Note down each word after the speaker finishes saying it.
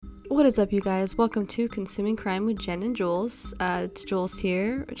What is up, you guys? Welcome to Consuming Crime with Jen and Jules. It's Jules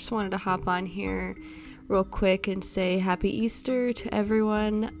here. I just wanted to hop on here real quick and say happy Easter to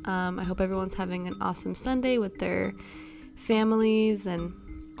everyone. I hope everyone's having an awesome Sunday with their families and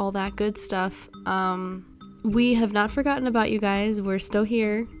all that good stuff. We have not forgotten about you guys. We're still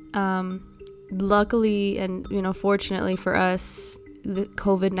here. Luckily and, fortunately for us, the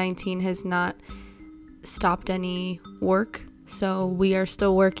COVID-19 has not stopped any work. So we are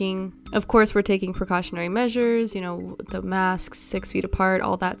still working. Of course, we're taking precautionary measures, the masks, 6 feet apart,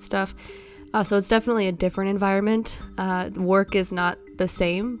 all that stuff. So it's definitely a different environment. Work is not the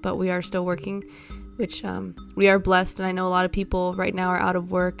same, but we are still working, which we are blessed. And I know a lot of people right now are out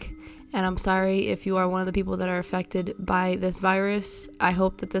of work. And I'm sorry if you are one of the people that are affected by this virus. I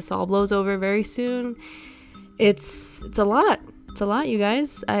hope that this all blows over very soon. It's a lot. It's a lot, you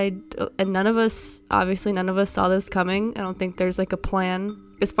guys. And none of us saw this coming. I don't think there's like a plan.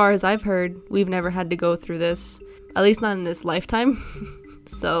 As far as I've heard, we've never had to go through this, at least not in this lifetime.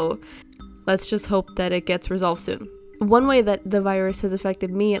 So let's just hope that it gets resolved soon. One way that the virus has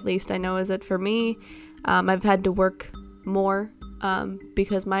affected me, at least I know, is that for me, I've had to work more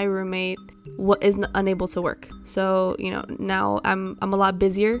because my roommate is unable to work. So, now I'm a lot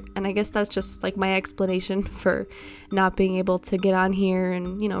busier, and I guess that's just like my explanation for not being able to get on here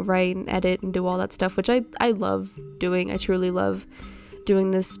and, write and edit and do all that stuff, which I love doing. I truly love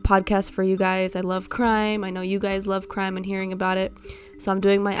doing this podcast for you guys. I love crime. I know you guys love crime and hearing about it. So I'm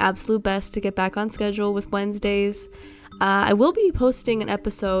doing my absolute best to get back on schedule with Wednesdays. I will be posting an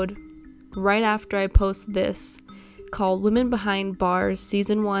episode right after I post this, called Women Behind Bars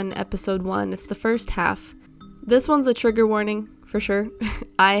Season 1, Episode 1. It's the first half. This one's a trigger warning, for sure.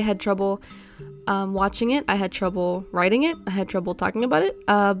 I had trouble watching it. I had trouble writing it. I had trouble talking about it.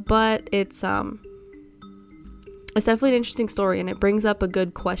 But it's definitely an interesting story, and it brings up a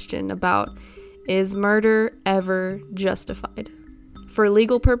good question about, is murder ever justified? For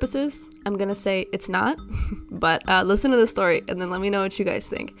legal purposes, I'm going to say it's not. But listen to the story, and then let me know what you guys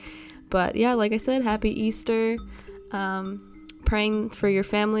think. But yeah, like I said, happy Easter. Praying for your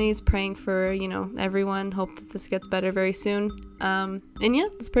families, praying for, everyone. Hope that this gets better very soon. And yeah,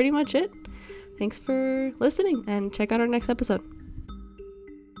 that's pretty much it. Thanks for listening, and check out our next episode.